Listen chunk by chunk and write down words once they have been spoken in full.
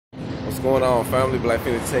What's going on, family? Black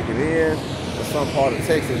Phoenix checking in. In some part of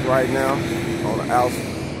Texas right now, on the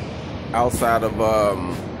outside of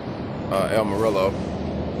Amarillo.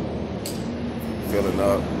 Filling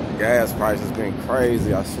up. Gas prices been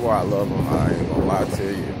crazy. I swear I love them. I ain't gonna lie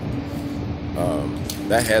to you.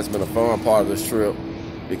 That has been a fun part of this trip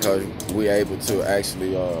because we're able to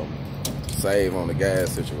actually save on the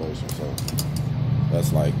gas situation. So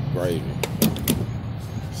that's like gravy.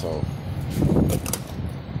 So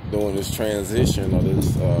doing this transition or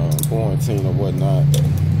this quarantine or whatnot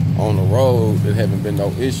on the road, it haven't been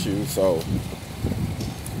no issue. So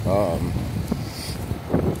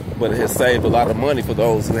but it has saved a lot of money for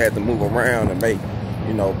those who had to move around and make,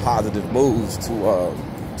 you know, positive moves to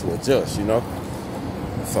adjust, you know.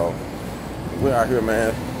 So we're out here,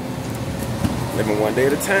 man, living one day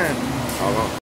at a time. Hold on.